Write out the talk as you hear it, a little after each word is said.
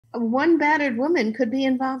one battered woman could be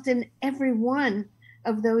involved in every one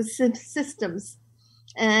of those systems.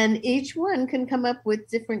 And each one can come up with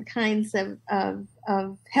different kinds of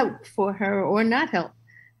help for her or not help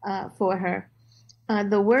for her.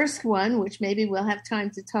 The worst one, which maybe we'll have time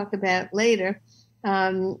to talk about later,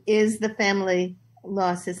 is the family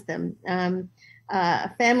law system.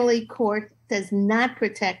 Family court does not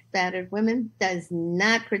protect battered women, does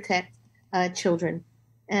not protect children.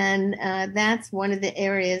 And that's one of the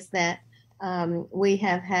areas that we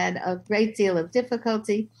have had a great deal of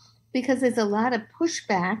difficulty because there's a lot of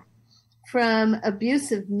pushback from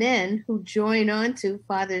abusive men who join onto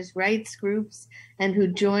fathers' rights groups and who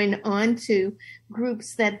join onto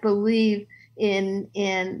groups that believe in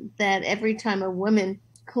that every time a woman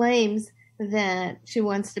claims that she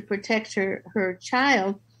wants to protect her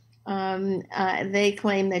child, they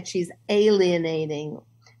claim that she's alienating.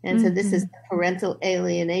 And so this is the parental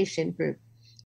alienation group.